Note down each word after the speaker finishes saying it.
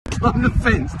on the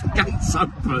fence, the gate's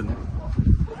open.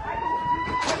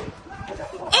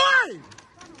 Oi!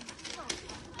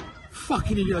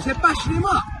 Fucking idiots, they're bashing him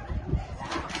up.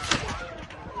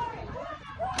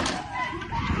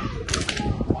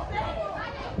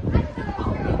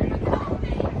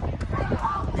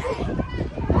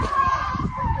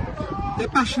 They're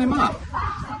bashing him up.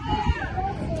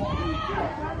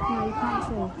 No, you can't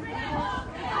see.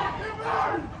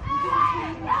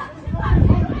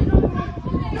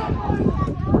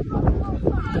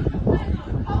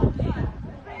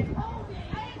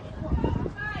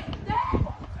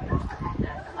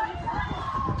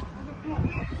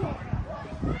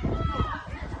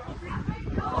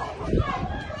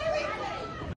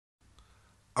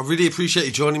 I really appreciate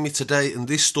you joining me today, and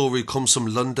this story comes from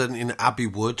London in Abbey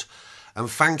Wood. And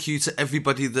thank you to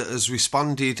everybody that has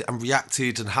responded and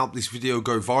reacted and helped this video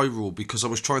go viral, because I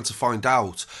was trying to find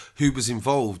out who was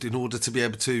involved in order to be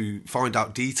able to find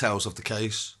out details of the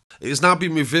case. It has now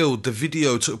been revealed the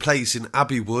video took place in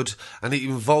Abbey Wood, and it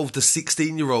involved a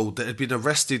 16-year-old that had been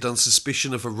arrested on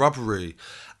suspicion of a robbery,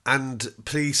 and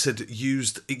police had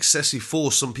used excessive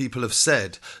force, some people have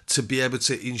said, to be able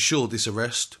to ensure this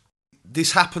arrest.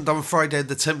 This happened on Friday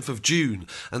the 10th of June,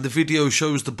 and the video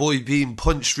shows the boy being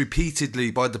punched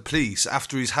repeatedly by the police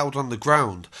after he's held on the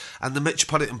ground, and the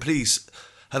Metropolitan Police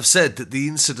have said that the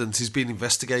incident is being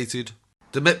investigated.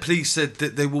 The Met Police said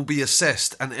that they will be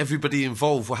assessed, and everybody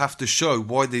involved will have to show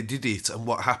why they did it and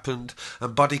what happened,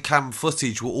 and body cam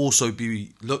footage will also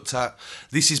be looked at.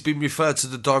 This has been referred to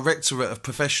the Directorate of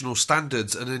Professional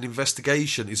Standards, and an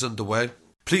investigation is underway.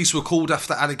 Police were called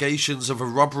after allegations of a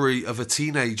robbery of a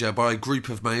teenager by a group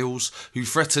of males who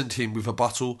threatened him with a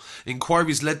bottle.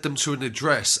 Inquiries led them to an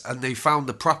address, and they found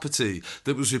the property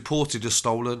that was reported as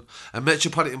stolen. A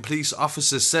Metropolitan Police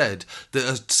officer said that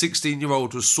a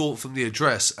 16-year-old was sought from the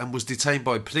address and was detained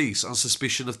by police on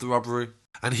suspicion of the robbery,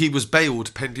 and he was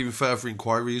bailed pending further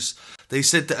inquiries. They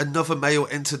said that another male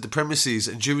entered the premises,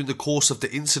 and during the course of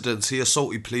the incident he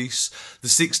assaulted police. The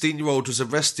 16-year-old was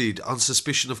arrested on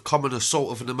suspicion of common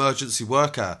assault of an emergency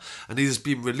worker, and he has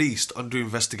been released under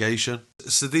investigation.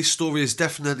 So this story has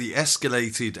definitely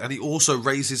escalated, and it also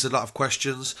raises a lot of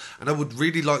questions, and I would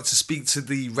really like to speak to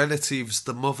the relatives,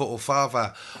 the mother or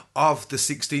father of the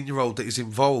 16-year-old that is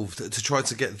involved, to try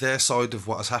to get their side of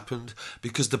what has happened,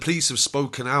 because the police have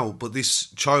spoken out, but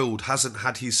this child hasn't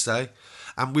had his say.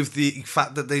 And with the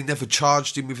fact that they never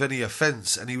charged him with any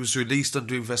offence and he was released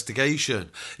under investigation,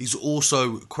 is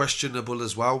also questionable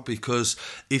as well, because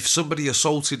if somebody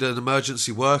assaulted an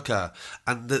emergency worker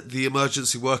and the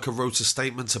emergency worker wrote a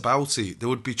statement about it, they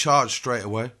would be charged straight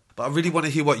away. But I really want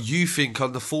to hear what you think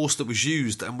on the force that was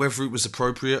used and whether it was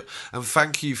appropriate. And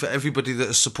thank you for everybody that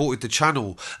has supported the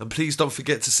channel. And please don't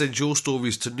forget to send your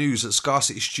stories to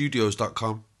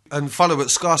news@scarcitystudios.com. And follow at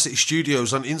Scarcity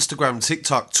Studios on Instagram,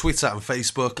 TikTok, Twitter and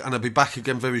Facebook. And I'll be back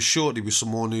again very shortly with some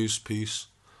more news. Peace.